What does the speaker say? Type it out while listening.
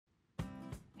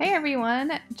Hey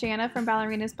everyone, Jana from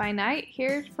Ballerinas by Night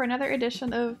here for another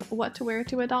edition of What to Wear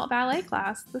to Adult Ballet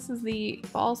Class. This is the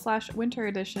fall/winter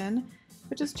edition,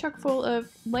 which is chock full of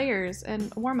layers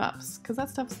and warm-ups, because that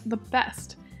stuff's the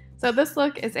best. So this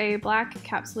look is a black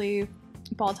cap sleeve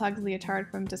ball togs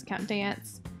leotard from Discount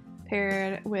Dance,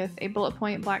 paired with a bullet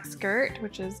point black skirt,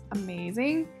 which is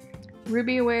amazing.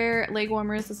 RubiaWear leg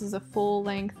warmers. This is a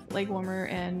full-length leg warmer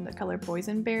in the color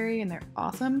Boysenberry, and they're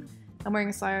awesome. I'm wearing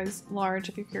a size large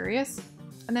if you're curious.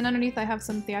 And then underneath I have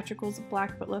some Theatricals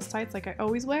black footless tights like I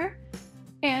always wear,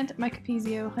 and my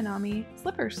Capezio Hanami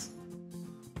slippers.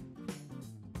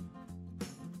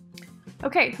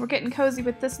 Okay, we're getting cozy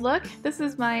with this look. This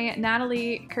is my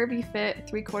Natalie Curvy Fit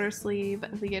 3/4 sleeve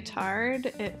leotard.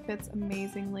 It fits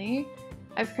amazingly.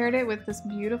 I've paired it with this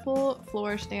beautiful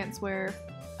Flourish Dancewear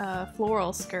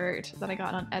floral skirt that I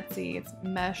got on Etsy. It's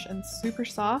mesh and super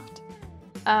soft.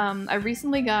 I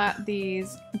recently got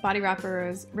these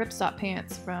Bodywrappers ripstop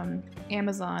pants from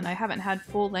Amazon. I haven't had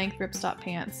full-length ripstop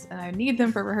pants, and I need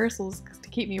them for rehearsals to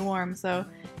keep me warm, so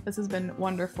this has been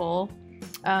wonderful.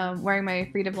 Wearing my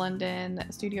Freed of London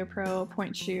Studio Pro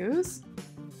Pointe shoes.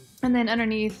 And then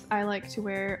underneath, I like to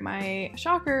wear my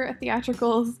Shocker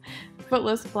Theatricals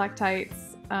footless black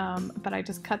tights, but I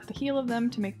just cut the heel of them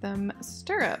to make them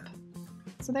stirrup.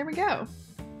 So there we go.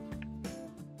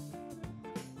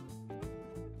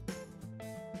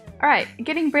 Alright,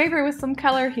 getting braver with some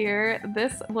color here.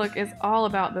 This look is all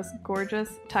about this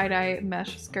gorgeous tie-dye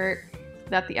mesh skirt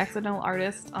that the accidental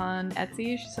artist on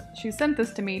Etsy, she sent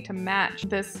this to me to match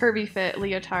this Curvy Fit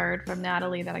leotard from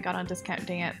Natalie that I got on Discount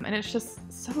Dance, and it's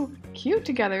just so cute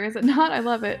together, is it not? I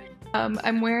love it.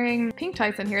 I'm wearing pink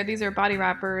tights in here. These are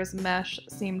Bodywrappers mesh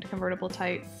seamed convertible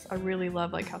tights. I really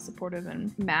love like how supportive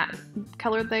and matte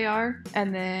colored they are.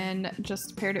 And then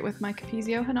just paired it with my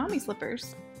Capezio Hanami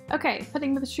slippers. Okay,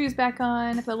 putting the shoes back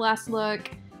on for the last look.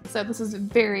 So this is a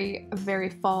very, very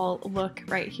fall look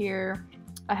right here.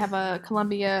 I have a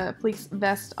Columbia fleece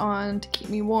vest on to keep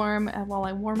me warm while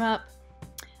I warm up.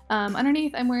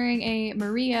 Underneath, I'm wearing a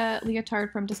Maria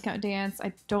leotard from Discount Dance.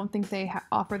 I don't think they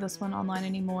offer this one online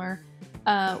anymore.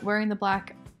 Wearing the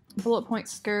black BulletPointe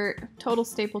skirt, total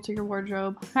staple to your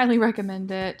wardrobe. Highly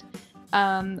recommend it.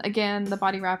 Again, the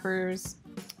Bodywrappers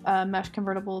mesh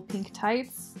convertible pink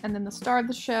tights, and then the star of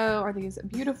the show are these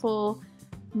beautiful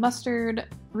mustard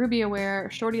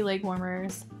RubiaWear Shorty leg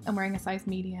warmers. I'm wearing a size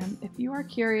medium if you are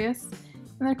curious,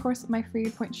 and then of course my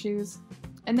Freed Pointe shoes.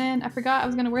 And then I forgot I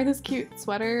was gonna wear this cute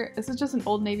sweater. This is just an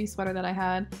Old Navy sweater that I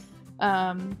had,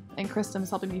 and Kristen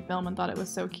was helping me film and thought it was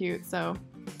so cute, so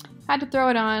had to throw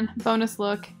it on. Bonus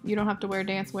look. You don't have to wear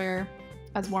dance wear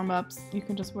as warm-ups. You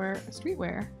can just wear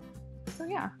streetwear. So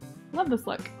yeah, love this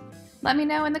look. Let me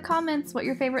know in the comments what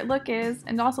your favorite look is,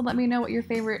 and also let me know what your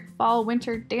favorite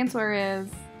fall/winter dancewear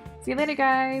is. See you later,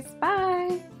 guys.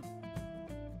 Bye!